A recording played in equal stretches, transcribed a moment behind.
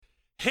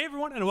Hey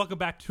everyone, and welcome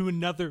back to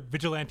another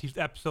Vigilantes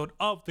episode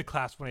of the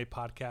Class 1A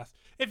podcast.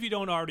 If you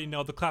don't already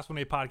know, the Class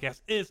 1A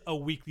podcast is a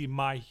weekly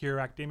My Hero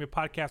Academia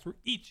podcast where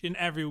each and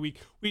every week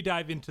we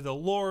dive into the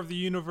lore of the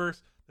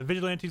universe, the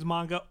Vigilantes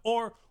manga,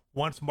 or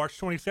once March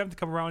 27th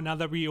come around, now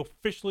that we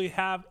officially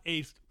have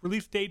a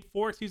release date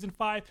for Season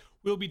 5,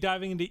 we'll be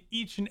diving into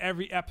each and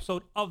every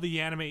episode of the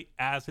anime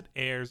as it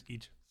airs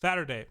each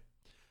Saturday.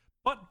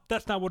 But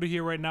that's not what we're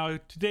here right now.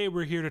 Today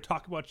we're here to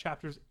talk about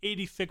chapters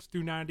 86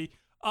 through 90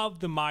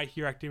 of the My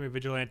Hero Academia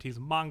Vigilantes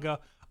manga.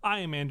 I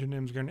am Andrew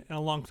Nimsgren, and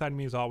alongside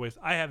me as always,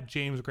 I have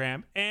James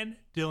Graham and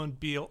Dylan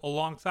Beal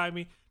alongside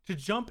me to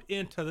jump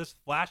into this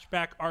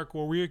flashback arc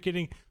where we are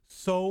getting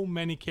so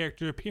many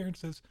character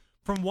appearances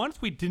from ones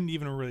we didn't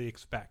even really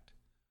expect.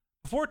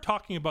 Before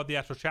talking about the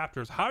actual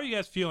chapters, how are you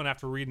guys feeling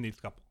after reading these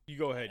couple? You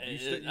go ahead.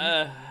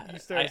 You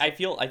start. I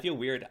feel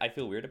weird. I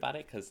feel weird about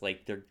it because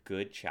like they're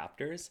good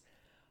chapters,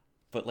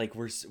 but like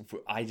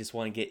I just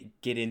want to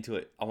get into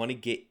it. I want to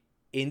get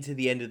into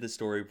the end of the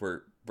story.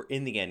 We're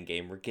in the end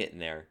game. We're getting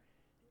there,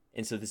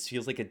 and so this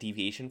feels like a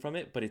deviation from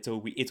it. But it's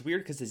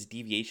weird because it's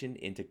deviation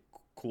into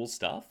cool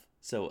stuff.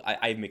 So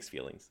I have mixed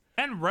feelings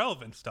and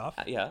relevant stuff.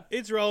 Yeah,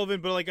 it's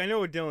relevant, but like I know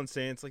what Dylan's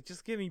saying. It's like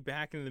just get me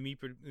back into the meat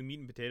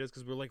and potatoes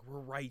because we're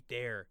right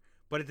there.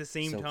 But at the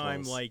same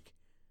time, close. like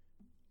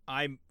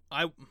I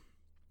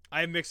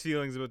have mixed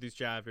feelings about these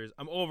chapters.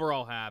 I'm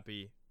overall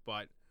happy,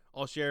 but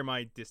I'll share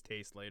my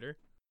distaste later.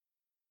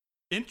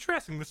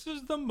 Interesting. This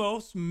is the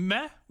most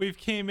meh we've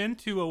came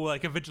into a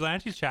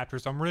Vigilantes chapter,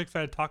 so I'm really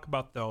excited to talk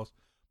about those.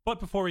 But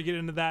before we get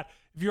into that,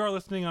 if you are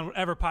listening on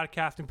whatever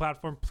podcasting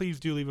platform,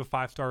 please do leave a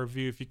 5-star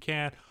review if you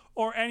can,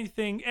 or any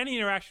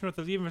interaction with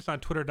us, even if it's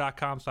on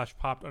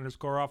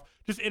twitter.com/popped_off.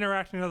 Just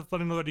interacting with us,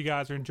 letting know that you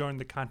guys are enjoying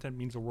the content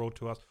means the world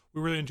to us.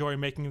 We really enjoy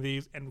making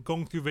these, and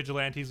going through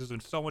Vigilantes has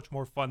been so much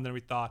more fun than we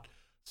thought.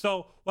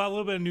 So we'll have a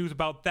little bit of news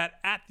about that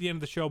at the end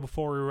of the show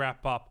before we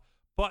wrap up.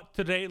 But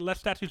today,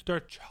 let's actually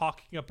start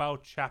talking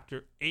about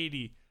chapter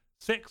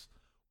 86,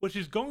 which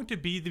is going to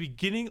be the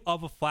beginning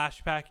of a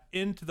flashback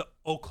into the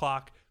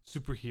O'Clock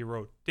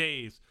superhero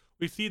days.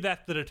 We see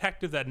that the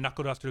detective that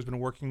Knuckle Duster has been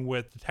working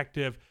with,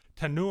 Detective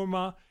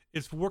Tanuma,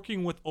 is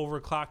working with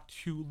Overclock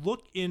to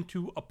look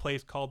into a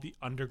place called the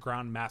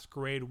Underground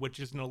Masquerade, which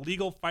is an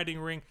illegal fighting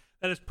ring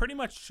that is pretty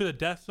much to the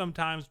death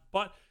sometimes,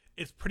 but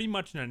it's pretty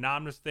much an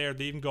anonymous there.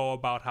 They even go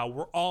about how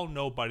we're all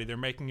nobody. They're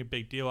making a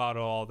big deal out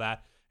of all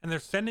that. And they're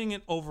sending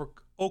in over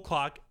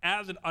O'Clock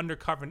as an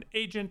undercover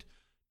agent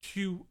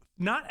to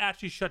not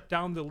actually shut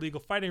down the illegal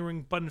fighting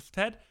ring, but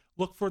instead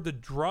look for the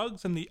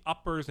drugs and the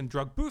uppers and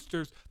drug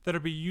boosters that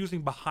are being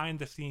using behind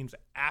the scenes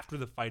after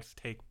the fights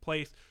take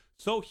place.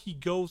 So he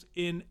goes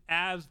in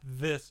as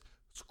this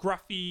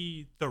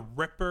Scruffy the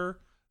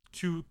Ripper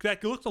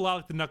that looks a lot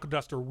like the Knuckle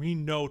Duster we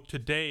know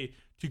today,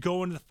 to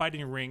go into the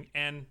fighting ring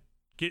and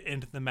get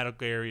into the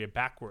medical area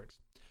backwards.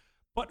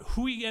 But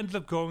who he ends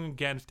up going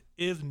against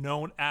is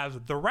known as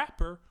the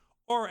Rapper,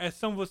 or as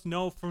some of us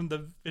know from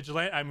from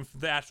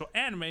the actual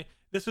anime,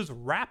 this is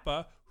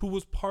Rappa, who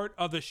was part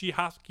of the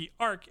Shihasuke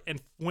arc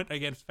and went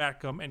against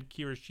Fat Gum and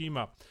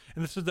Kirishima.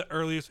 And this is the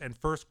earliest and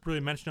first really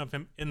mention of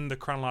him in the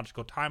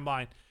chronological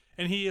timeline.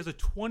 And he is a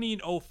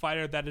 20-0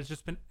 fighter that has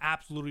just been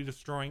absolutely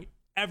destroying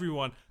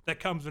everyone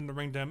that comes in the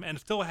ring to him, and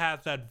still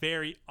has that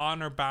very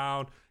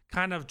honor-bound,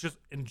 kind of just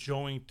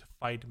enjoying to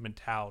fight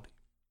mentality.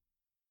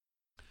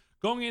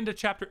 Going into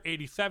chapter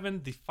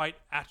 87, the fight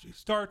actually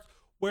starts,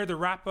 where the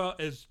Rapper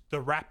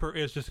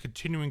is just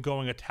continuing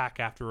going attack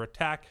after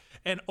attack,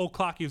 and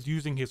O'Clock is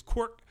using his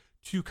quirk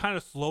to kind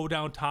of slow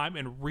down time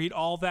and read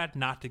all that,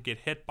 not to get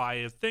hit by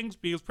his things,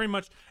 because pretty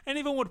much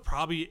anyone would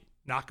probably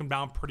knock him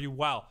down pretty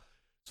well.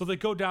 So they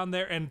go down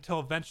there until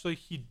eventually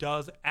he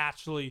does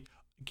actually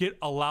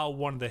allow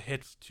one of the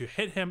hits to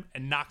hit him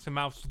and knocks him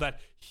out, so that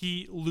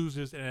he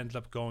loses and ends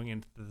up going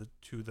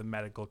into the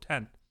medical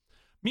tent.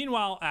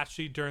 Meanwhile,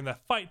 actually, during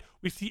that fight,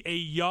 we see a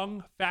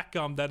young Fat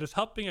Gum that is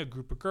helping a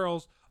group of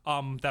girls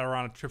that are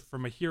on a trip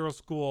from a hero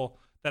school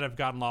that have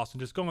gotten lost,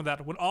 and just going with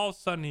that, when all of a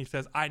sudden he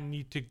says, "I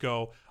need to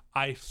go.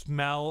 I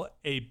smell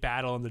a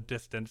battle in the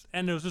distance."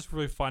 And it was just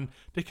really fun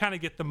to kind of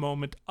get the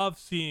moment of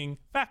seeing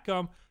Fat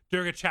Gum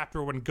during a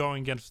chapter when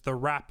going against the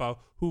Rappa,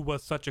 who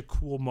was such a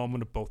cool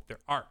moment of both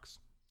their arcs.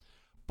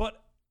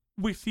 But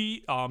we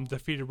see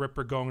Defeated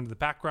Ripper going into the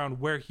background,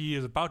 where he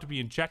is about to be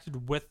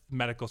injected with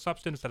medical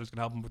substance that is going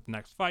to help him with the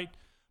next fight.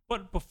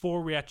 But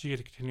before we actually get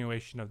a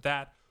continuation of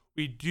that,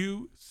 we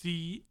do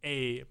see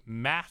a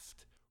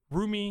masked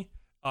Rumi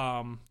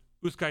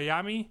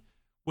Uskayami,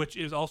 which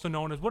is also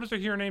known as, what is her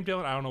hero name,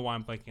 Dylan? I don't know why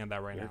I'm blanking on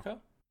that right now.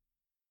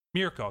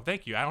 Mirko,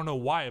 thank you. I don't know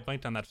why I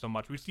blanked on that so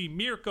much. We see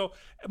Mirko,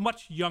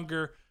 much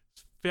younger,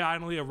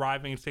 finally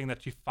arriving and saying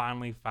that she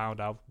finally found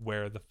out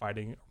where the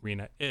fighting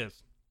arena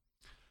is.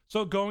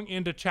 So going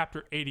into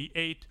chapter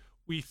 88,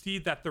 we see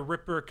that the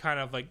Ripper kind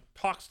of like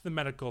talks to the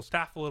medical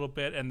staff a little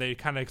bit, and they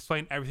kind of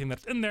explain everything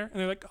that's in there. And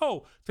they're like,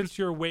 "Oh, since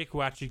you're awake,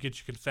 we'll actually get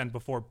you consent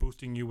before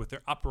boosting you with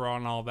their upper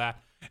and all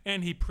that."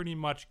 And he pretty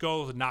much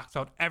goes and knocks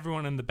out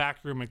everyone in the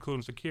back room,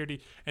 including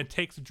security, and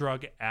takes the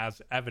drug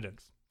as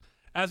evidence.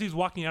 as he's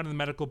walking out of the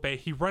medical bay,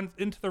 he runs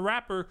into the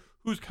rapper,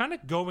 who's kind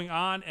of going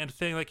on and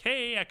saying like,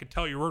 hey, I could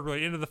tell you were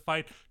really into the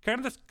fight. Kind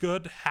of this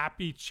good,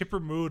 happy, chipper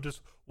mood,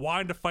 just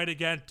wanting to fight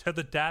again to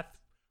the death,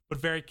 but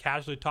very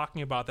casually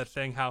talking about that,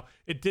 saying how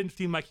it didn't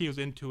seem like he was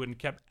into it and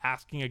kept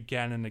asking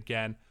again and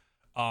again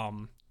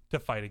to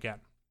fight again.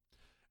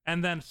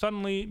 And then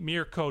suddenly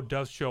Mirko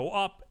does show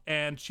up,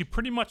 and she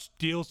pretty much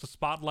steals the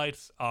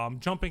spotlights,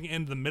 jumping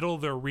into the middle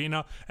of the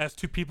arena as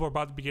two people are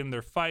about to begin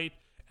their fight,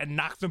 and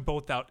knocks them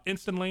both out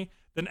instantly.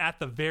 Then at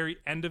the very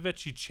end of it,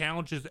 she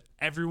challenges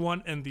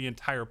everyone in the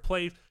entire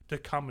place to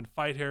come and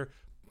fight her.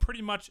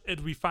 Pretty much,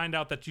 we find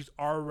out that she's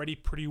already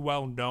pretty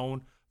well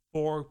known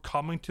for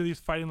coming to these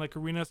fighting like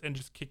arenas and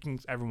just kicking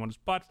everyone's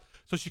butts.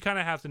 So she kind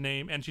of has a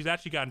name, and she's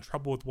actually got in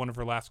trouble with one of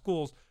her last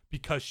schools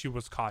because she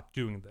was caught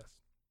doing this.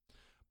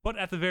 But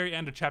at the very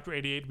end of chapter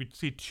 88, we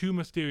see two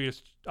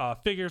mysterious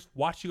figures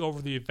watching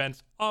over the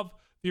events of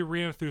the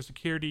arena through a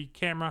security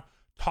camera,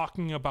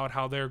 talking about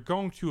how they're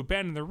going to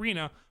abandon the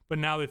arena, but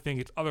now they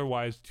think it's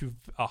otherwise to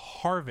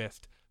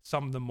harvest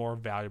some of the more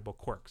valuable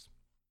quirks.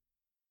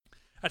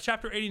 At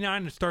chapter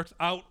 89, it starts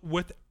out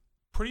with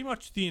pretty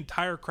much the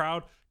entire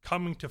crowd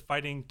coming to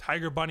fighting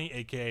Tiger Bunny,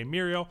 aka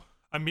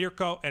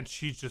Mirko, and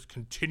she's just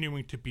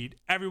continuing to beat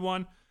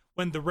everyone,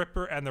 when the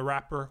Ripper and the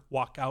Rapper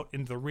walk out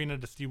into the arena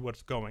to see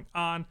what's going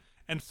on.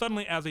 And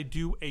suddenly, as they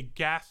do, a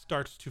gas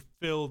starts to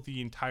fill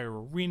the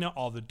entire arena,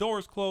 all the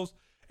doors close,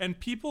 and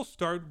people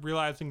start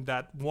realizing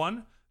that,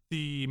 one,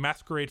 the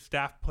Masquerade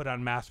staff put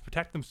on masks to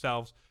protect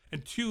themselves,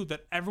 and two,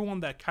 that everyone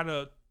that kind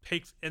of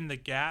takes in the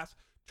gas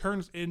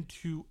turns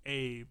into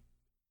a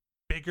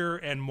bigger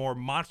and more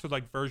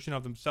monster-like version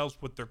of themselves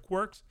with their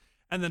quirks.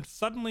 And then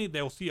suddenly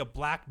they'll see a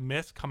black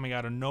mist coming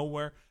out of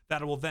nowhere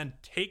that will then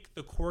take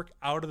the quirk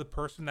out of the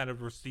person that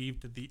have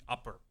received the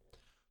upper.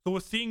 So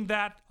with seeing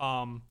that,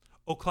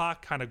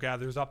 O'Clock kind of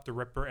gathers up the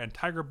Ripper and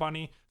Tiger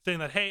Bunny, saying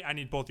that, hey, I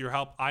need both your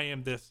help. I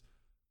am this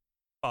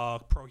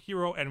pro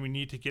hero, and we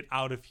need to get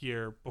out of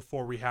here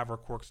before we have our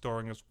quirk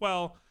storing as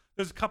well.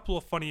 There's a couple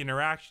of funny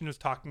interactions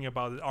talking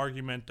about the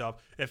argument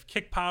of if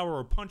kick power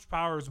or punch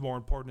power is more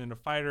important in a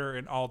fighter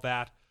and all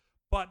that.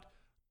 But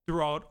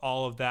throughout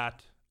all of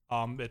that,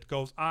 it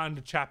goes on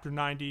to chapter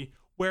 90,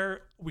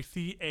 where we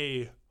see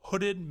a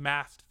hooded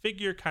masked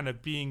figure kind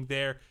of being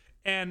there,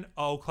 and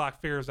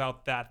O'Clock figures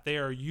out that they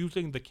are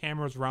using the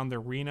cameras around the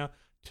arena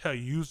to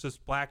use this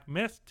black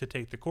mist to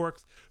take the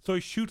quirks. So he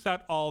shoots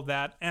out all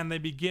that, and they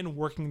begin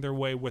working their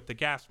way with the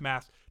gas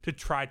mask to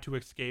try to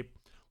escape,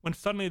 when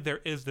suddenly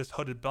there is this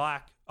hooded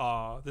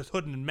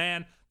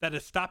man that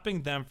is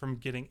stopping them from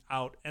getting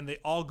out, and they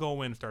all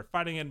go in and start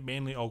fighting it,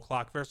 mainly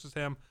O'Clock versus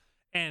him.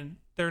 And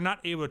they're not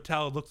able to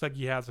tell. It looks like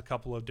he has a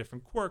couple of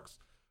different quirks,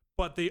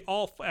 but they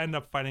all end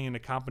up fighting in a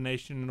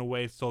combination in a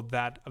way so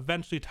that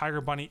eventually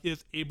Tiger Bunny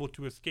is able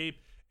to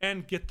escape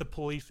and get the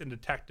police and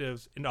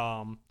detectives in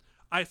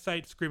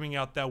eyesight, screaming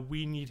out that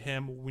we need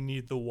him, we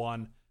need the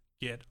one,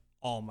 get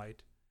All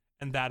Might.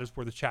 And that is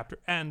where the chapter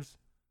ends.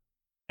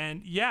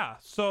 And yeah,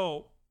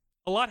 so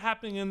a lot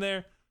happening in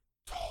there,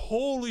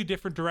 totally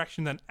different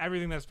direction than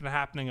everything that's been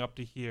happening up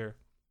to here.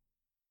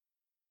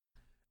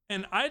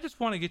 And I just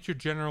want to get your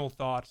general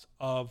thoughts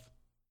of,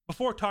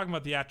 before talking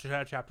about the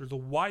actual chapters,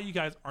 of why you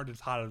guys aren't as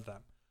hot as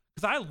them.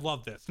 Because I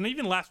love this. And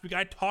even last week,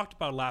 I talked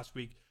about last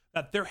week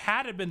that there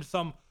had been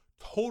some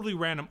totally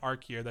random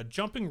arc here, that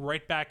jumping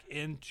right back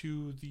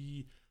into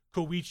the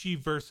Koichi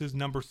versus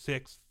number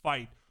 6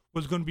 fight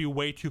was going to be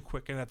way too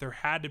quick, and that there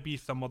had to be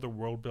some other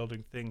world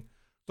building thing.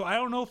 So I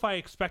don't know if I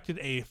expected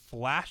a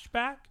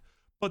flashback,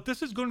 but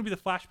this is going to be the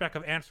flashback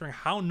of answering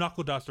how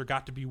Knuckle Duster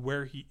got to be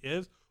where he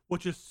is,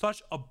 which is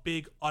such a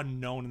big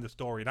unknown in the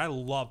story. And I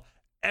love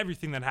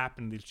everything that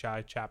happened in these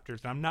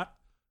chapters, and I'm not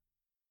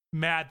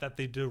mad that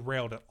they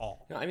derailed at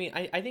all. No, I mean,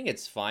 I think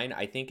it's fine.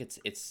 I think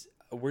it's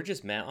we're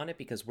just mad on it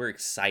because we're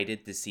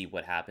excited to see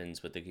what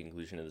happens with the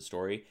conclusion of the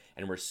story,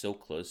 and we're so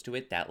close to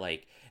it that,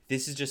 like,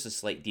 this is just a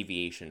slight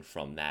deviation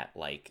from that,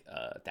 like,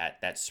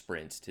 that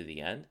sprint to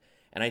the end.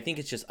 And I think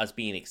it's just us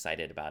being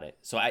excited about it.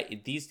 So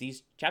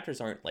these chapters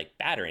aren't like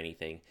bad or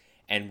anything,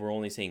 and we're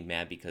only saying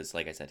mad because,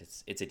 like I said,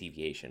 it's a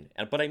deviation.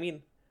 But I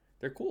mean,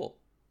 they're cool.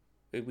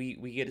 We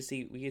get to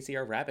see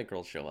our rabbit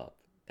girls show up.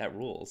 That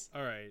rules.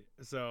 All right,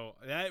 so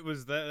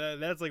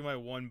that's like my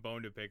one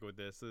bone to pick with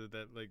this,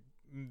 that like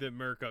that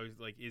Mirko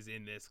like is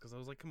in this, because I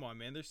was like, come on,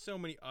 man, there's so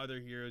many other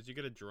heroes you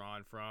could have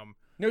drawn from.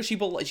 No,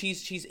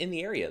 she's in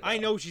the area, though. I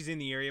know she's in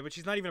the area, but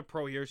she's not even a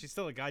pro hero. She's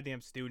still a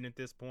goddamn student at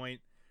this point.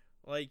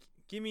 Like,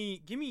 give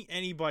me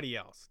anybody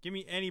else. Give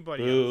me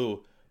anybody else.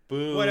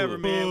 Boo. Whatever,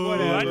 man.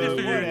 Whatever. I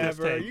disagree with this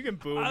take. You can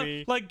boo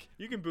me.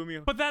 You can boo me.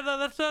 But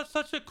that's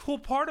such a cool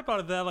part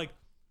about it, that like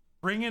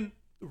bringing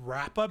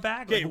Rappa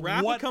back. Okay, like,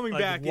 Rappa coming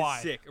back why?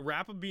 is sick.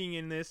 Rappa being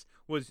in this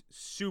was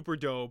super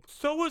dope.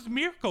 So was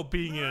Mirko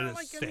being in it.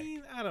 Sick. I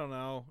mean, I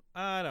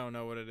don't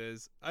know what it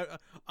is.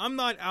 I'm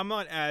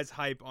not as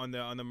hype on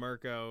the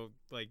Mirko,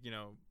 like, you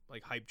know,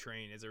 like hype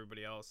train as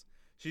everybody else.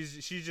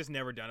 She's just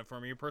never done it for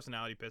me. Her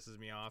personality pisses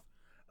me off.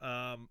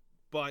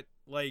 But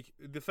like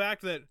the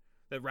fact that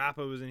that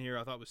Rappa was in here,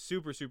 I thought was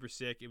super, super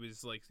sick. It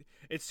was like,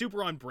 it's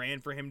super on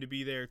brand for him to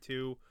be there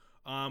too.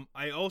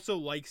 I also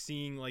like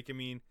seeing, like, I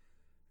mean,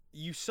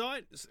 you saw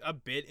it a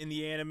bit in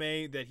the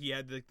anime that he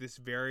had like this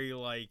very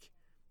like,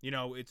 you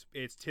know,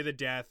 it's to the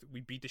death.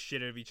 We beat the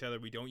shit out of each other.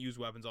 We don't use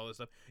weapons. All this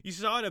stuff. You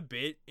saw it a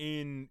bit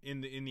in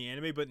the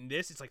anime, but in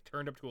this, it's like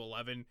turned up to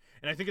 11.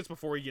 And I think it's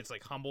before he gets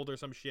like humbled or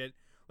some shit.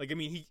 Like, I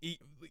mean,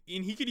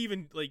 he could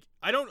even like,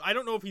 I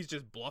don't know if he's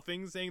just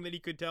bluffing, saying that he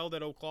could tell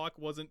that O'Clock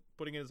wasn't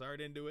putting his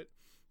heart into it,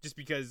 just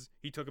because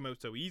he took him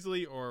out so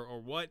easily, or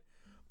what.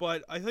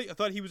 But I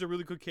thought he was a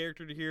really good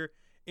character to hear.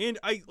 And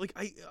I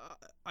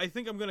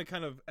think I'm gonna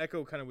kind of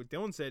echo kind of what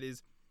Dylan said,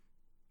 is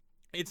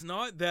it's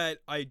not that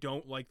I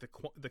don't like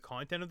the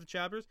content of the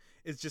chapters,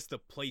 it's just the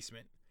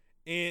placement.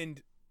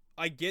 And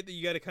I get that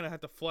you got to kind of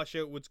have to flesh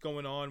out what's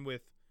going on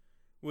with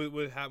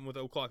happening with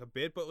O'Clock a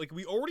bit, but like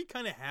we already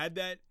kind of had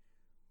that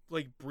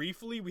like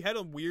briefly. We had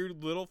a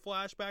weird little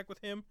flashback with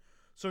him,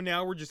 so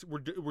now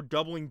we're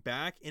doubling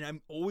back, and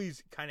I'm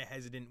always kind of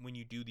hesitant when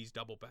you do these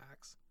double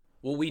backs.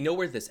 Well, we know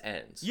where this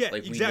ends. Yeah,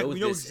 like, exactly. We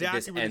know exactly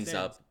this where ends this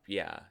up.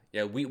 Yeah.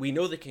 We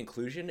know the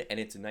conclusion, and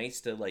it's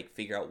nice to like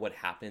figure out what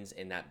happens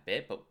in that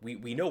bit. But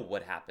we know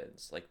what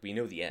happens. Like, we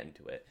know the end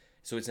to it.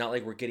 So it's not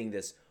like we're getting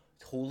this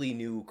totally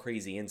new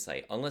crazy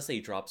insight, unless they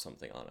drop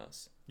something on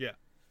us. Yeah.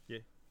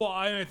 Well,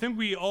 I think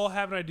we all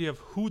have an idea of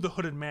who the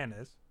hooded man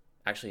is.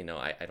 Actually, no,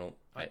 I don't.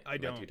 I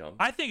don't. Too dumb.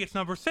 I think it's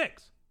number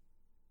 6.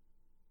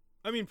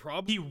 I mean,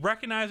 probably He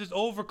recognizes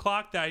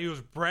Overclock, that he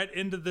was bred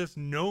into this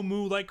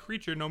Nomu-like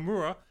creature,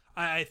 Nomura.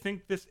 I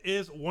think this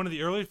is one of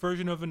the earliest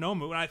version of a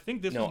Nomu, and I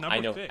think this is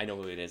number 6. I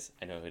know who it is.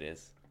 I know who it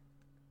is.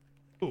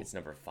 Ooh. It's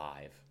number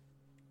 5.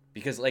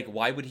 Because, like,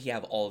 why would he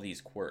have all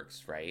these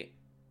quirks, right?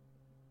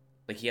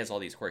 Like, he has all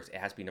these quirks. It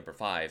has to be number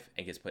 5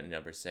 and gets put in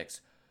number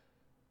 6.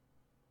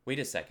 Wait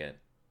a second.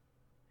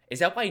 Is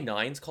that why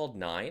 9's called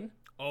 9?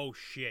 Oh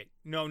shit!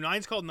 No,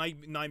 9's called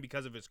 9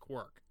 because of his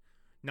quirk,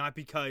 not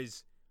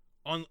because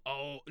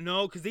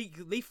because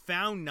they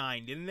found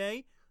 9, didn't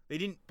they? They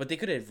didn't. But they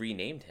could have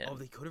renamed him. Oh,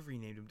 they could have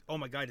renamed him. Oh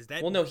my god, is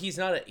that? Well, no, he's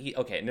not.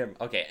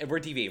 Okay, we're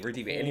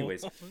deviating.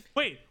 Anyways,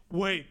 Wait.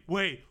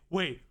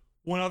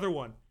 One other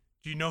one.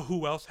 Do you know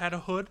who else had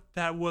a hood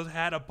that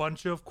had a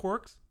bunch of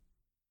quirks?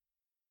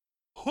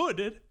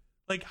 Hooded,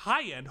 like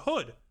high-end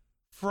hood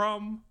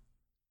from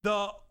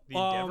the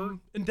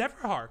Endeavor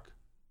Arc.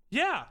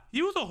 Yeah,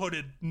 he was a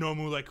hooded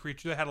Nomu-like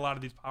creature that had a lot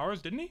of these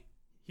powers, didn't he?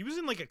 He was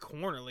in like a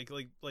corner, like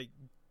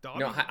Dobby.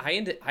 No, high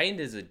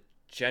end is a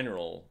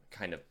general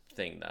kind of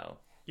thing, though.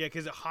 Yeah,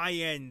 because high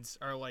ends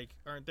are like,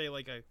 aren't they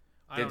like a?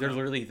 They're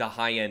literally the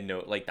high end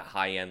note, like the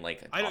high end,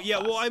 like. I don't. Yeah,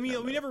 well, I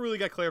mean, we never really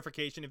got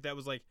clarification if that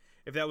was like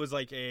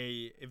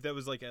a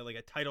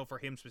title for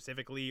him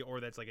specifically, or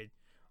that's like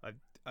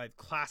a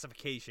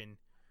classification.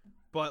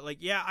 But like,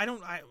 yeah,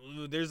 I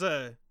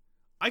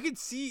could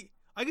see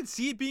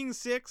it being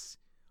 6.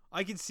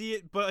 I could see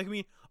it, but like, I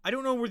mean, I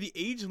don't know where the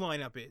age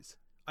lineup is.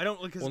 I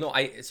don't like. Well, no,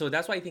 so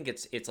that's why I think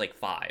it's like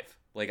 5.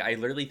 Like, I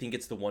literally think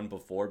it's the one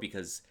before,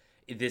 because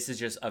this is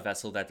just a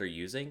vessel that they're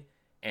using,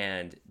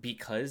 and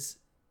because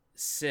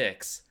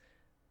 6,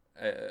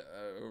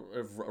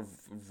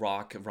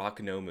 Rock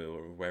Nomu,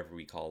 or whatever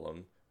we call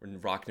him, or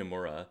Rock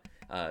Nomura,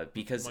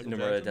 because Michael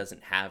Nomura Jackson?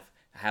 doesn't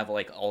have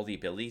like all the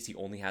abilities, he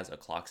only has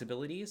O'Clock's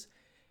abilities.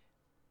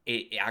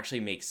 It actually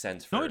makes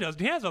sense for. No, he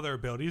doesn't. He has other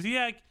abilities.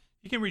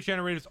 He can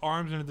regenerate his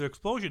arms into the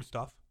explosion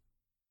stuff.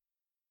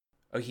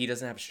 Oh, he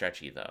doesn't have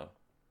stretchy though.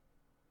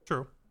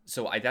 True.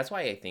 So that's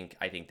why I think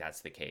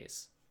that's the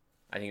case.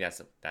 I think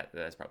that's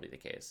probably the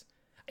case.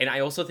 And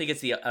I also think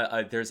it's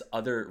there's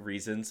other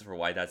reasons for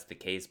why that's the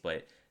case,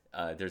 but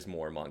there's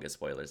more manga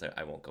spoilers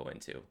I won't go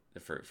into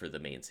for the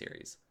main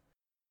series.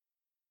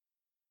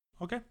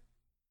 Okay.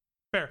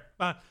 Fair.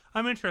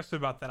 I'm interested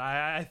about that.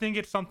 I think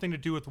it's something to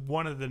do with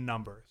one of the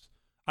numbers.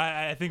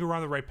 I think we're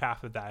on the right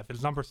path with that. If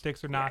it's number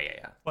 6 or not.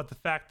 Yeah. But the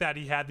fact that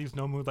he had these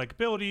Nomu-like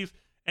abilities,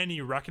 and he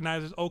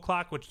recognizes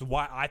O'Clock, which is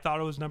why I thought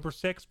it was number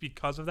 6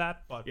 because of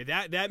that. But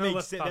yeah, that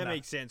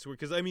makes sense.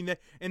 Because I mean,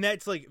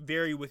 that's like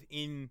very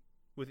within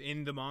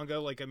the manga.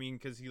 Like, I mean,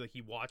 because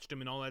he watched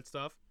him and all that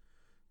stuff.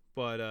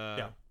 But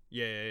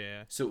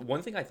yeah. So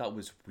one thing I thought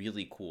was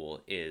really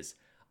cool is,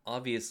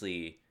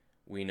 obviously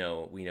we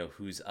know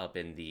who's up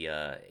in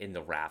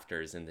the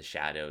rafters in the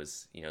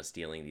shadows,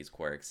 stealing these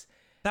quirks.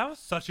 That was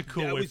such a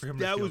cool way for him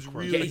to steal quirks.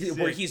 Really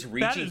where he's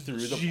reaching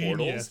through the genius.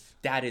 portals.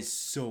 That is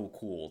so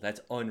cool. That's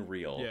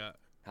unreal. Yeah.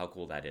 How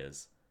cool that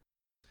is.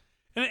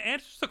 And it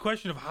answers the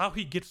question of how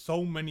he gets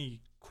so many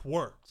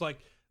quirks. Like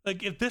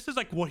if this is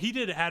like what he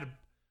did,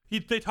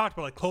 they talked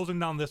about like closing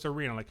down this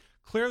arena. Like,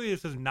 clearly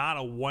this is not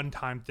a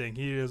one-time thing.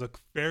 He is a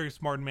very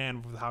smart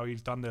man with how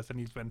he's done this, and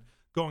he's been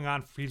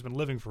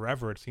living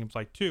forever, it seems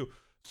like, too.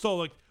 So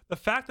like, the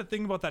fact that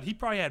thinking about that, he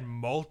probably had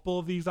multiple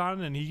of these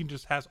on, and he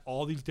just has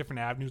all these different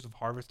avenues of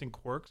harvesting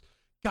quirks.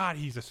 God,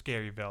 he's a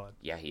scary villain.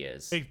 Yeah, he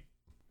is. And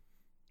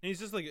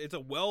he's just like, it's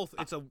well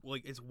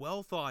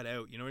thought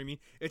out. You know what I mean?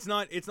 It's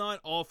not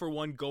all for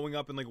one going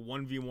up and like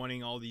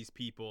 1v1ing all these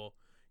people.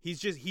 He's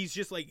just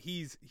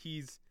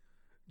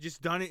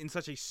just done it in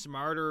such a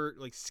smarter,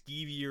 like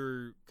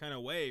skeevier kind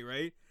of way,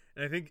 right?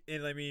 And I think,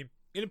 and I mean,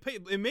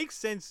 it makes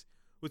sense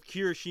with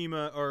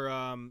Kirishima or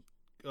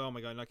oh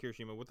my god, not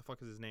Kirishima. What the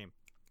fuck is his name?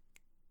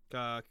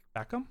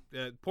 Beckham?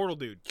 Portal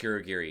dude.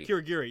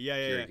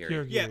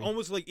 Kurogiri. Yeah,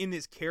 almost like in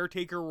this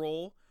caretaker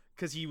role,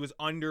 because he was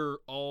under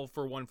All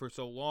for One for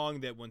so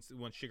long that once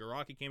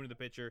Shigaraki came to the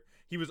picture,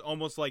 he was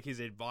almost like his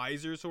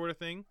advisor sort of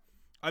thing.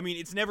 I mean,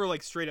 it's never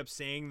like straight up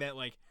saying that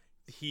like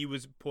he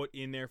was put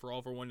in there for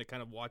All for One to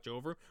kind of watch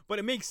over, but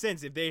it makes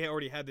sense if they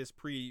already had this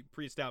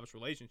pre-established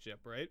relationship,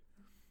 right?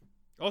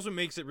 Also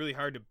makes it really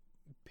hard to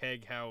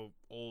peg how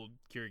old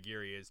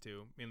Kurogiri is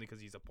too, mainly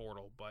because he's a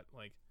portal, but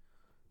like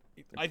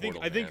I think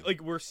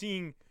like we're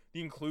seeing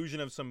the inclusion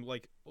of some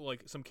like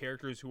some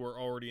characters who are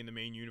already in the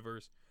main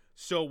universe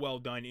so well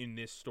done in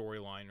this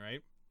storyline,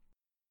 right?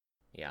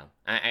 Yeah,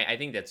 I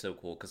think that's so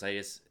cool because I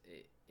just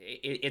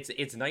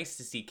it's nice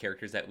to see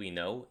characters that we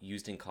know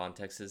used in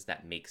contexts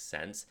that make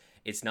sense.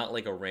 It's not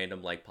like a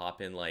random like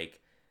pop in like,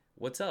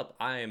 what's up?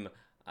 I'm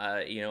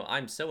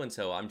I'm so and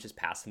so. I'm just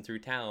passing through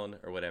town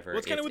or whatever. Well,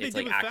 that's kind of what they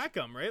did with Fat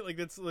Gum, right? Like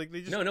that's like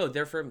they just no,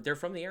 they're from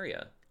the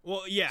area.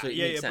 Well, yeah, so it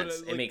makes sense.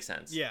 But, like, it makes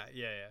sense. Yeah.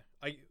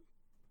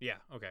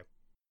 Okay.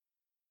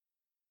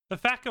 The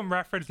Fat Gum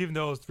reference, even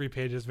though it was 3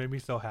 pages, made me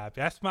so happy.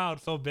 I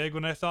smiled so big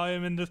when I saw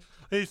him in this.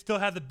 He still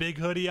had the big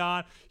hoodie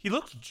on. He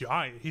looks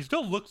giant. He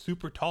still looked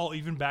super tall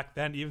even back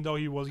then, even though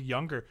he was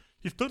younger.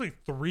 He stood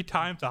like 3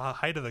 times the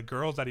height of the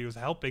girls that he was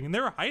helping, and they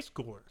were high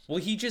schoolers. Well,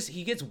 he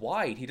gets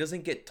wide. He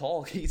doesn't get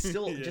tall. He's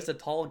still just a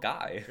tall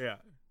guy.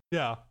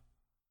 Yeah.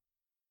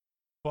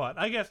 But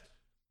I guess,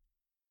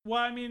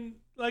 well, I mean,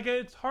 like,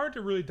 it's hard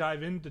to really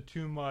dive into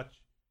too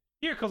much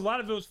here because a lot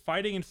of it was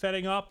fighting and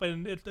setting up,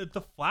 and it's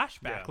a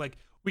flashback. Yeah. Like,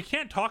 we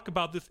can't talk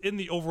about this in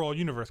the overall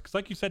universe because,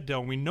 like you said,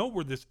 Dylan, we know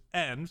where this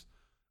ends.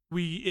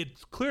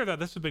 It's clear that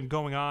this has been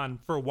going on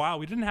for a while.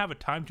 We didn't have a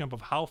time jump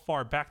of how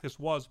far back this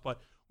was, but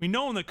we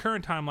know in the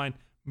current timeline,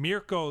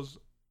 Mirko's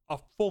a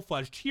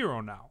full-fledged hero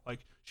now.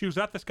 Like, she was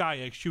at the Sky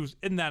Egg. She was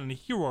in that and a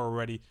hero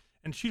already,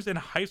 and she's in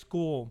high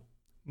school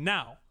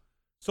now.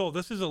 So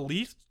this is at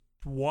least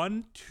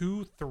 1,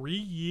 2, 3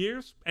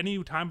 years,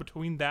 any time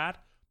between that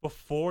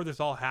before this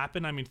all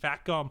happened. I mean,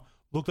 Fat Gum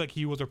looked like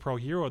he was a pro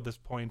hero at this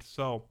point,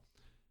 so...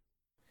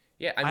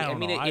 Yeah, I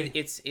mean,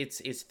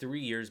 it's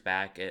 3 years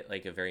back at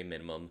like a very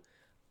minimum,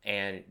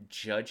 and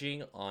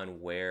judging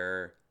on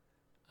where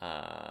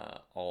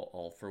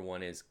All for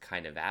One is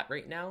kind of at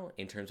right now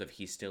in terms of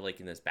he's still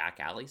like in this back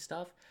alley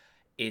stuff,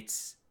 it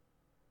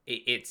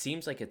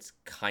seems like it's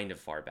kind of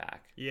far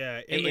back.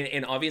 Yeah,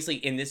 and obviously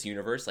in this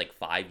universe, like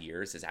 5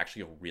 years is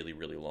actually a really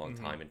really long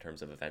time in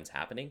terms of events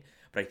happening.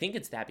 But I think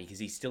it's that because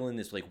he's still in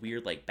this like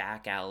weird like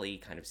back alley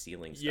kind of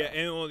ceiling stuff.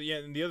 Yeah,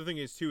 and the other thing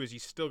is too is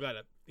he's still got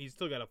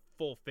a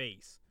full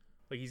face,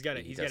 like he's got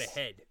a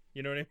head.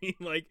 You know what I mean?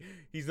 Like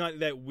he's not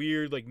that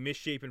weird like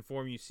misshapen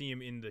form you see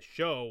him in the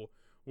show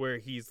where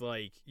he's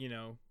like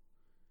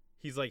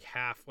he's like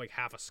half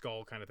a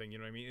skull kind of thing. You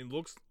know what I mean? It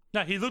looks.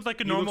 Yeah, he looks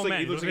like a normal man.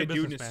 He looks like a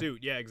dude in a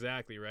suit. Yeah,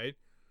 exactly, right?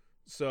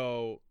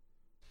 So,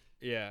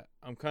 yeah,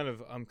 I'm kind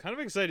of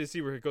excited to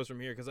see where it goes from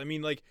here because I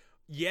mean, like,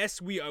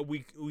 yes, we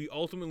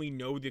ultimately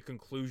know the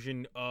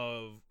conclusion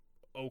of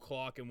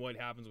O'Clock and what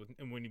happens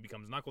when he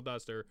becomes Knuckle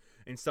Duster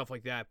and stuff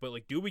like that. But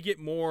like, do we get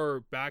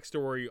more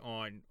backstory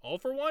on All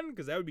for One?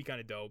 Because that would be kind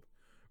of dope,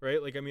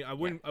 right? Like, I mean, I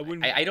wouldn't.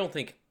 I don't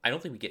think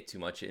we get too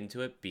much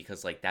into it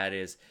because like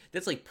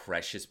that's like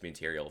precious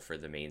material for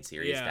the main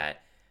series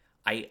that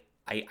I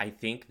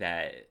think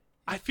that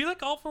I feel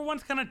like All for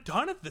One's kind of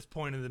done at this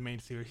point in the main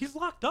series. He's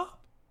locked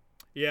up.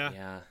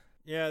 Yeah.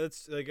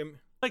 That's like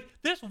like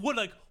this would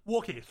like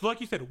okay. So like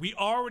you said, we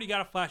already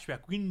got a flashback.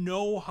 We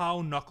know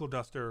how Knuckle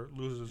Duster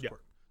loses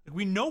work. Like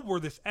we know where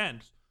this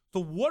ends.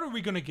 So what are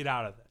we gonna get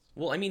out of this?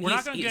 Well, I mean, we're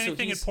not gonna get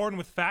anything important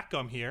with Fat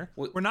Gum here.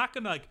 We're not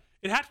gonna like.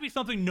 It has to be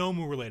something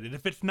Nomu related.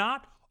 If it's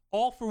not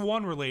All for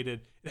One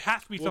related, it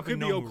has to be something Nomu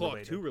related. It could be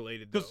O'Clock 2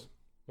 related though.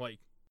 Like.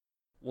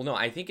 Well, no,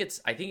 I think it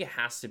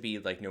has to be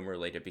like Nomu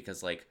related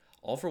because like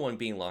All for One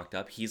being locked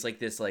up, he's like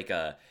this like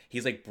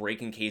he's like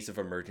breaking case of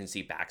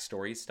emergency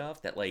backstory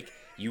stuff that like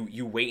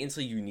you wait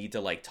until you need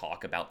to like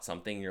talk about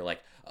something and you're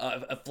like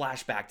a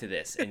flashback to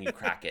this and you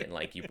crack it and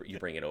like you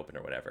bring it open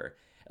or whatever.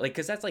 Like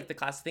because that's like the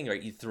classic thing,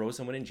 right? You throw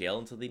someone in jail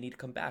until they need to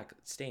come back.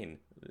 Stain,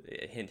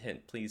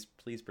 hint, please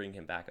bring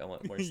him back. I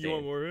want more Stain. You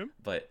want more of him?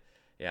 But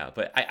yeah,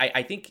 but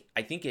I think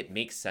it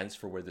makes sense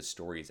for where the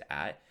story's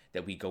at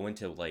that we go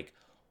into like.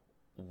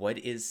 What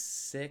is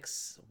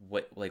 6?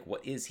 What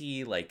is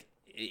he like?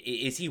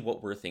 Is he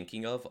what we're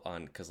thinking of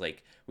on? Because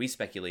like we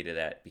speculated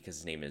that because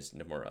his name is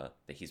Nomura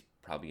that he's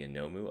probably a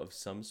Nomu of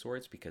some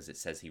sorts because it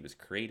says he was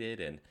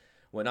created and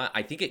whatnot.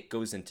 I think it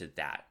goes into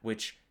that,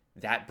 which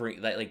that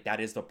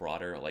is the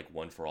broader like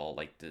one for all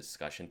like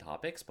discussion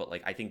topics. But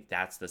like I think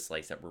that's the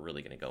slice that we're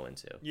really gonna go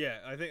into. Yeah,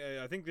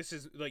 I think this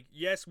is like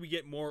yes we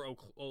get more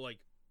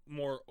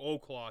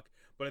O'Clock,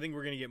 but I think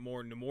we're gonna get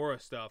more Nomura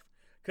stuff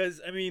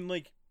because I mean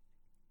like.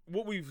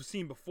 What we've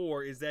seen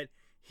before is that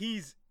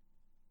he's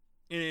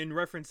in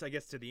reference, I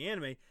guess, to the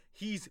anime,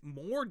 he's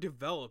more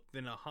developed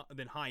than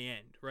High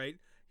End, right?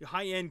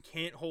 High End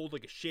can't hold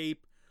like a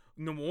shape.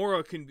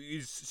 Nomura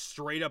is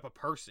straight up a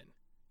person.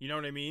 You know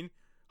what I mean?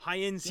 High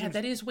End seems...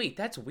 Yeah,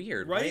 that's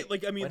weird, right?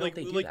 Like, I mean, like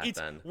it's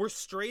then? We're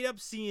straight up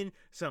seeing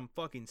some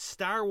fucking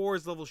Star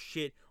Wars level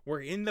shit where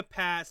in the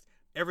past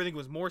everything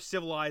was more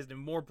civilized and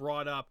more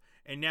brought up,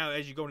 and now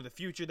as you go into the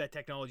future, that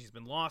technology's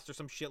been lost or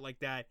some shit like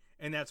that,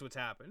 and that's what's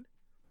happened.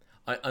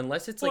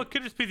 Unless it's it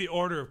could just be the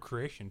order of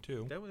creation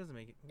too. That doesn't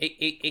make it.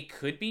 It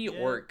could be, yeah.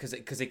 Or because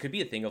it could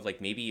be a thing of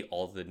like maybe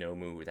all the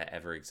Nomu that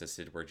ever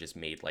existed were just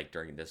made like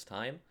during this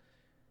time,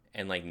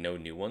 and like no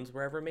new ones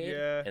were ever made,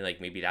 yeah. And like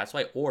maybe that's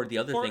why. Or the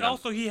other thing.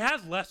 Also, he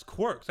has less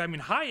quirks. I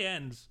mean, High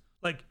Ends,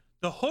 like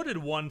the hooded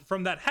one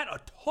from that had a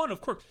ton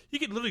of quirks. He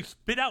could literally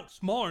spit out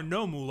smaller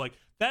Nomu. Like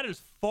that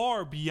is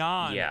far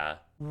beyond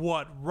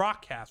what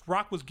Rock has.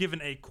 Rock was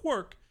given a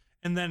quirk.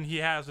 And then he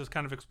has this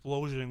kind of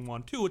explosioning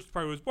one too, which is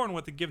probably was born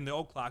with it given the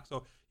O'Clock.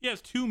 So he has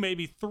 2,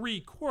 maybe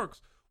 3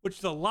 quirks, which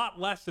is a lot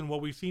less than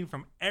what we've seen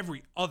from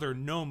every other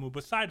Nomu,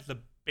 besides the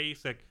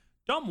basic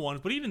dumb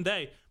ones. But even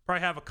they probably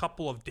have a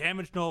couple of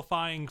damage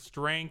nullifying,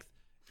 strength,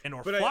 and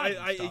or flying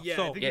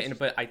stuff.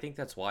 But I think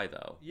that's why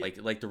though. Yeah.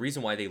 Like the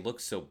reason why they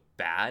look so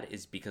bad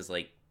is because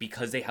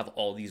they have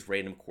all these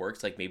random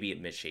quirks. Like maybe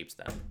it misshapes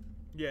them.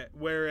 Yeah.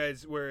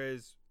 Whereas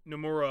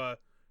Nomura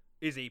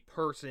is a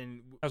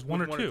person as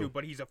one or two,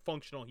 but he's a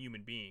functional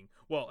human being.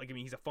 Well, like, I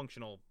mean, he's a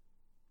functional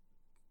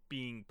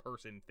being,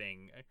 person,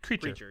 thing,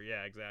 creature.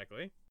 Yeah,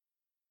 exactly.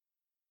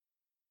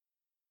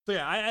 So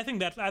yeah, I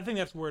think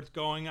that's where it's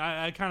going.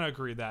 I kind of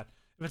agree that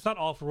if it's not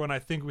All for One, I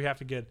think we have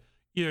to get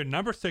either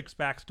number 6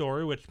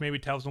 backstory, which maybe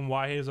tells him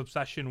why his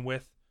obsession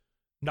with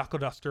Knuckle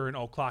Duster and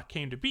O'Clock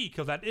came to be,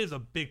 because that is a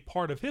big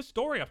part of his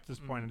story up to this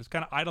point, and it's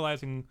kind of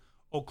idolizing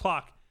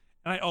O'Clock.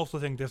 And I also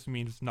think this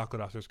means Knuckle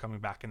Duster's coming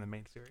back in the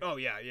main series. Oh,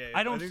 yeah.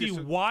 I don't see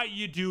why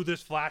you do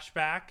this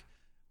flashback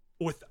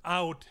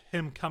without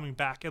him coming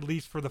back, at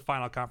least for the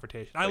final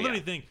confrontation. I literally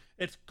think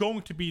it's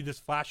going to be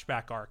this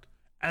flashback arc,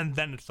 and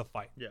then it's the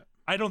fight. Yeah.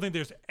 I don't think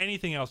there's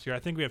anything else here. I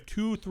think we have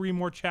 2-3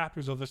 more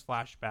chapters of this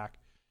flashback,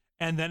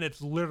 and then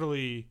it's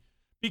literally...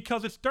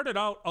 Because it started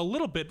out a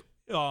little bit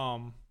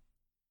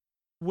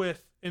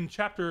with, in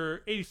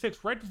chapter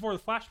 86, right before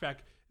the flashback,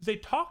 they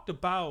talked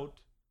about...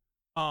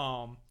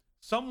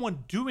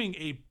 someone doing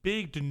a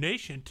big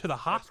donation to the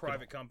hospital. A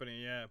private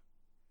company, yeah.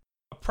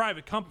 A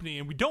private company,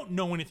 and we don't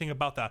know anything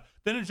about that.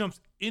 Then it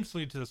jumps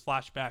instantly to this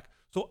flashback.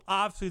 So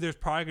obviously there's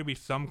probably going to be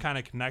some kind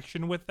of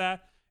connection with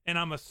that. And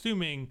I'm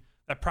assuming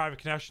that private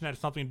connection had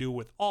something to do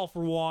with All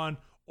for One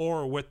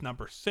or with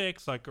number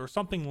 6, like, or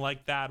something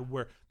like that,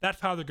 where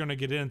that's how they're going to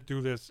get in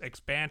through this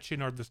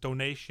expansion or this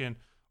donation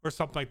or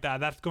something like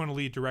that. That's going to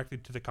lead directly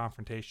to the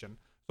confrontation.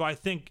 So I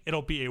think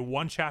it'll be a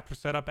 1-chapter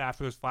setup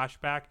after this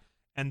flashback,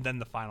 and then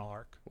the final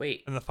arc.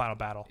 Wait. And the final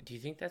battle. Do you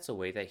think that's a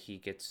way that he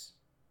gets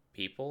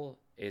people?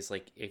 Is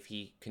like if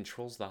he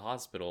controls the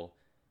hospital,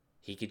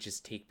 he could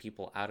just take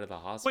people out of the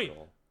hospital.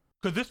 Wait,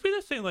 could this be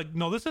the same? Like,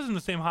 no, this isn't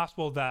the same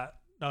hospital that...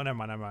 No, never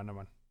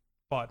mind.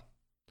 But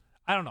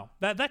I don't know.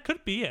 That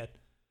could be it.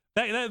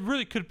 That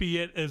really could be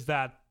it, is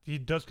that he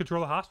does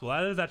control the hospital.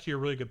 That is actually a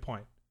really good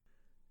point.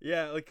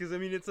 Yeah, like, because, I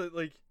mean, it's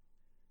like...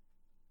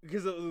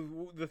 Because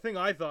the thing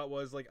I thought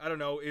was, like, I don't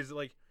know, is,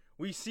 like,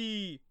 we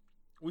see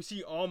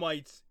All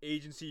Might's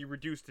agency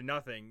reduced to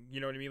nothing. You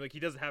know what I mean? Like, he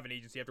doesn't have an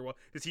agency after a while.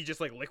 Does he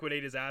just, like,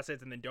 liquidate his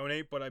assets and then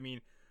donate? But, I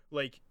mean,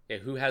 like... Yeah,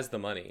 who has the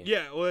money?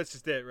 Yeah, well, that's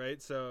just it,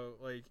 right? So,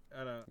 like,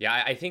 I don't know.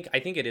 Yeah, I think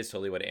it is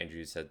totally what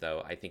Andrew said,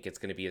 though. I think it's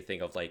going to be a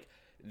thing of, like,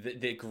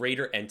 the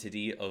greater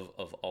entity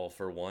of All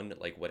for One,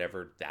 like,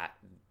 whatever that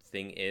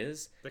thing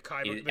is. The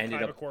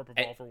Kyber Corp of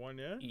All for One,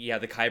 yeah? Yeah,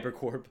 the Kyber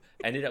Corp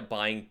ended up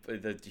buying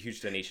the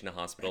huge donation to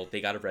hospital.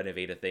 They got to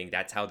renovate a thing.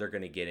 That's how they're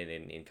going to get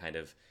in and kind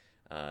of...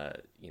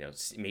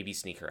 maybe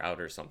sneak her out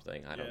or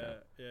something. I don't know.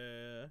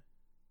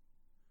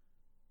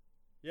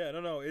 Yeah, I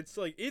don't know. It's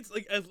like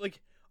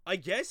I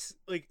guess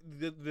like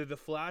the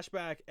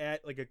flashback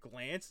at like a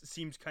glance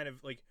seems kind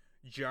of like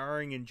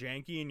jarring and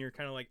janky, and you're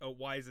kind of like, oh,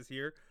 why is this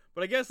here?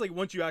 But I guess like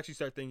once you actually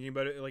start thinking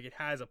about it, like it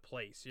has a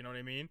place. You know what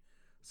I mean?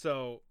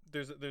 So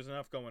there's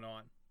enough going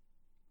on.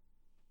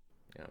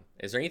 Yeah.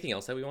 Is there anything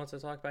else that we want to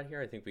talk about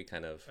here? I think we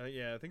kind of.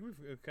 I think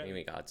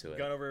we got to it.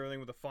 Got over everything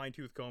with a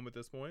fine-tooth comb at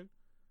this point.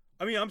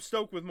 I mean, I'm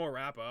stoked with more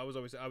Rappa. I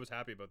was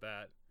happy about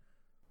that.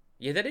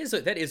 Yeah, that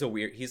is a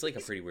weird. He's like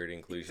a pretty weird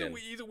inclusion.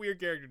 He's a weird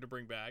character to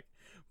bring back,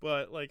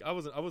 but like I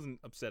wasn't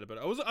upset about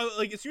it. I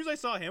like, as soon as I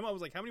saw him, I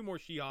was like, how many more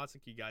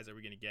Shihatsuki guys are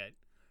we gonna get?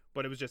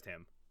 But it was just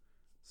him.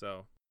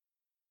 So.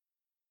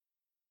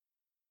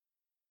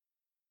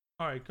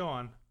 All right, go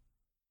on.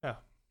 Yeah,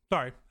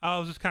 sorry. I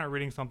was just kind of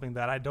reading something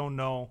that I don't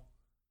know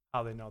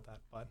how they know that,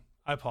 but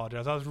I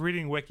apologize. I was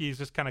reading wikis,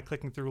 just kind of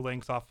clicking through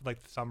links off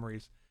like the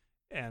summaries,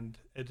 and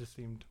it just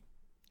seemed.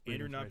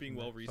 Andrew not being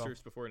well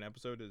researched before an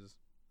episode is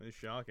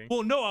shocking.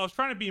 Well, no, I was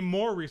trying to be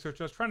more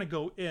research. I was trying to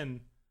go in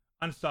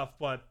on stuff,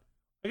 but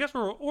I guess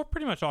we're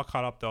pretty much all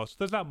caught up though. So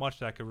there's not much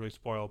that I could really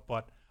spoil,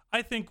 but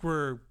I think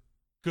we're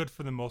good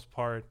for the most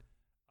part.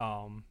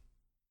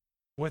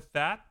 with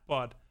that,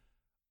 but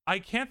I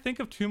can't think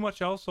of too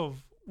much else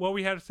of what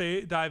we had to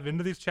say, dive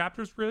into these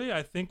chapters, really.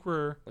 I think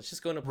let's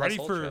just go into ready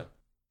Plus Ultra.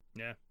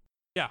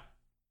 Yeah.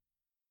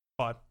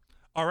 But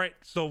all right,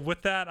 so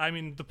with that, I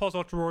mean, the Plus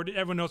Ultra Reward,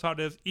 everyone knows how it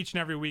is. Each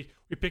and every week,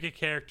 we pick a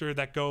character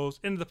that goes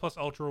into the Plus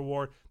Ultra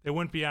Reward. They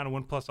went beyond and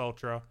win Plus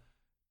Ultra.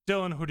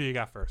 Dylan, who do you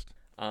got first?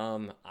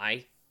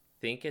 I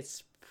think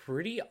it's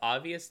pretty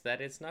obvious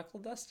that it's Knuckle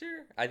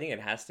Duster. I think it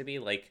has to be.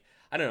 Like,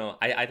 I don't know.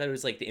 I thought it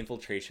was like the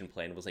infiltration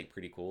plan was like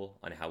pretty cool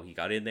on how he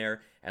got in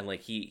there, and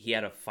like he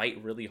had to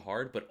fight really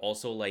hard, but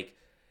also like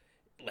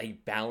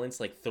balance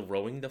like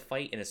throwing the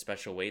fight in a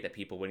special way that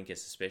people wouldn't get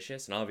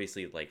suspicious. And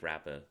obviously like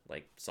Rappa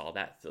like saw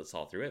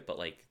through it, but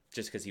like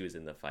just because he was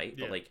in the fight,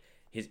 but like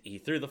he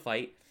threw the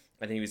fight,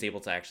 and then he was able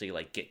to actually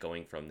like get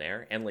going from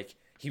there, and like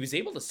he was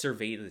able to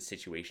survey the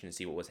situation and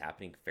see what was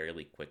happening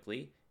fairly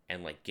quickly,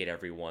 and like get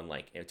everyone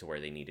like into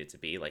where they needed to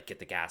be, like get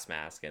the gas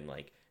mask and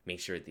like make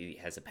sure that he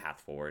has a path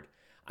forward.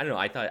 I don't know.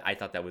 I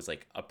thought that was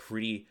like a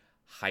pretty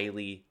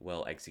highly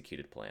well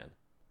executed plan.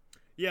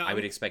 Yeah, I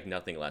would expect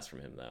nothing less from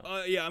him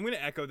though. Yeah, I'm gonna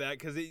echo that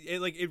because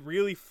it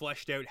really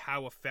fleshed out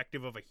how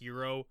effective of a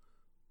hero,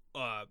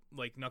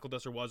 like Knuckle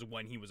Duster was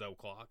when he was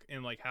O'Clock,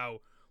 and like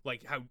how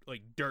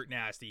dirt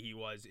nasty he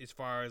was as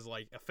far as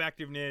like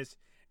effectiveness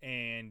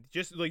and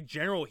just like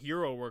general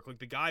hero work. Like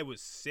the guy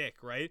was sick,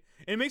 right?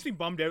 And it makes me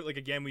bummed out. Like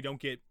again, we don't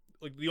get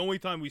like the only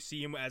time we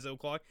see him as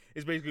O'Clock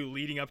is basically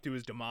leading up to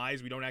his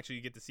demise. We don't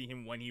actually get to see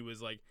him when he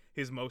was like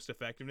his most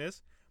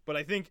effectiveness. But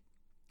I think,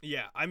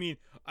 yeah, I mean,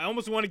 I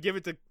almost want to give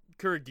it to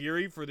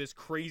Kurogiri for this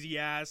crazy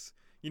ass,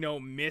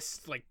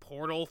 mist like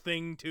portal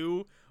thing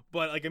too.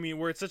 But like, I mean,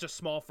 where it's such a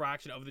small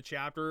fraction of the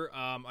chapter,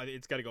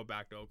 it's got to go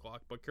back to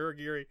O'Clock. But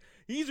Kurogiri,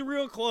 he's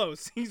real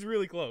close. He's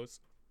really close.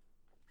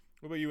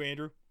 What about you,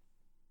 Andrew?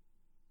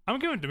 I'm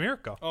giving it to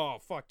Mirko. Oh,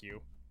 fuck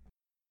you.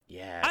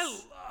 Yes.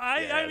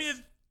 I mean,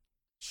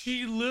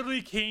 she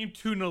literally came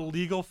to an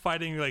illegal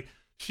fighting. Like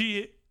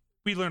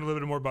we learned a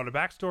little bit more about her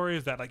backstory.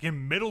 Is that like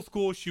in middle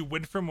school, she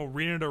went from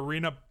arena to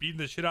arena, beating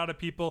the shit out of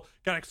people,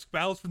 got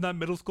expelled from that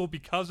middle school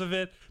because of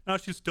it. Now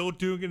she's still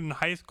doing it in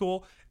high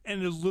school,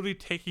 and is literally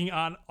taking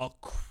on a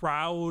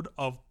crowd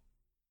of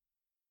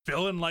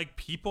villain-like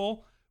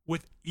people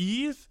with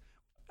ease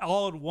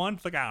all at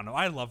once. Like, I don't know.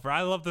 I love her.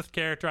 I love this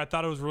character. I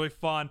thought it was really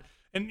fun.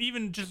 And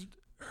even just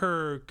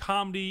her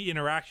comedy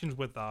interactions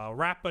with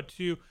Rappa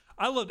too.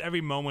 I loved every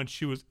moment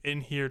she was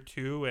in here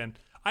too. And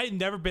I had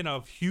never been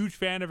a huge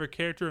fan of her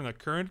character in the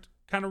current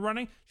kind of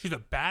running. She's a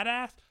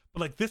badass,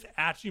 but like this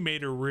actually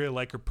made her really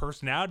like her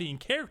personality and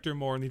character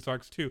more in these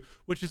arcs too,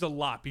 which is a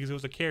lot because it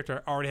was a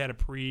character I already had a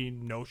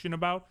pre-notion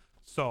about.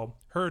 So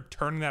her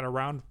turning that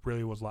around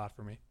really was a lot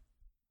for me.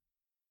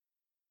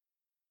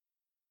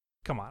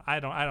 Come on, I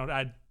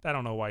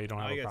don't know why you don't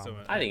have a problem.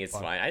 I think it's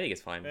fine. I think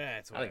it's fine. Yeah,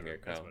 it's I like whatever.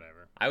 Mirko. It's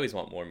whatever. I always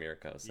want more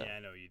Mirko. So. Yeah, I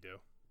know you do.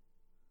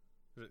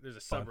 There's a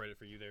subreddit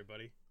for you there,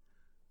 buddy.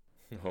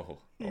 Oh,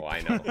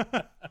 I know.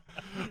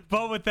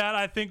 But with that,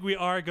 I think we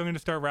are going to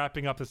start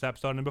wrapping up this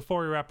episode. And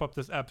before we wrap up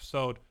this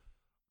episode,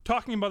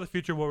 talking about the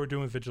future, what we're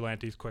doing with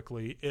Vigilantes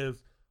quickly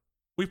is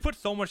we've put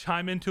so much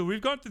time into it.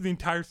 We've gone through the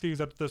entire series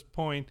up to this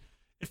point.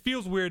 It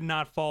feels weird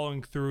not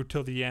following through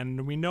till the end.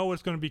 And we know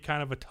it's going to be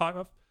kind of a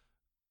tough,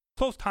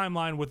 close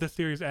timeline with this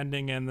series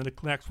ending and the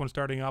next one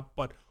starting up.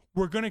 But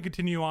we're going to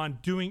continue on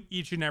doing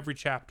each and every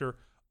chapter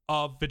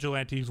of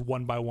Vigilantes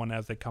one by one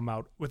as they come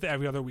out with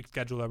every other week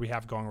schedule that we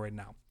have going right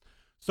now.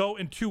 So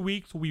in 2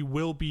 weeks, we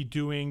will be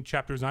doing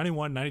chapters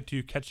 91,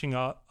 92, catching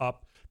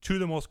up to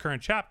the most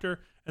current chapter.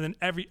 And then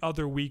every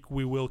other week,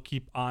 we will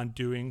keep on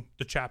doing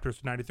the chapters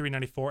 93,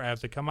 94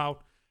 as they come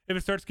out. If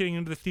it starts getting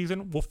into the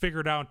season, we'll figure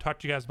it out and talk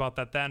to you guys about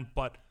that then.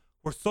 But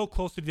we're so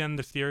close to the end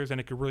of the series,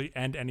 and it could really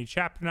end any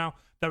chapter now,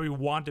 that we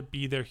want to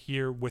be there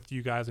here with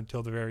you guys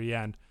until the very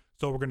end.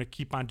 So we're going to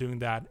keep on doing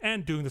that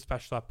and doing the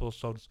special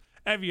episodes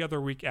every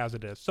other week as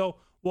it is. So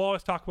we'll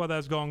always talk about that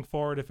as going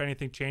forward. If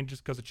anything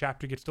changes because the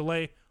chapter gets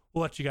delayed,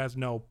 we'll let you guys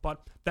know.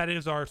 But that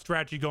is our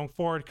strategy going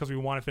forward because we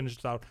want to finish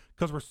this out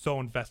because we're so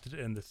invested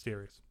in this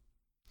series.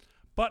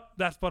 But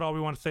that's about all we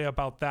want to say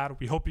about that.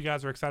 We hope you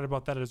guys are excited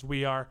about that as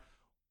we are.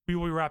 We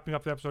will be wrapping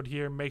up the episode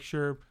here. Make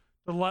sure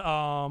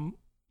to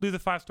leave the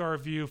 5-star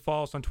review,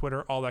 follow us on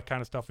Twitter, all that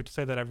kind of stuff. We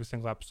say that every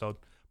single episode.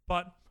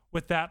 But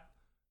with that,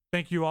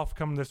 thank you all for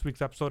coming to this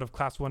week's episode of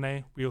Class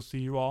 1A. We'll see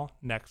you all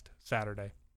next Saturday.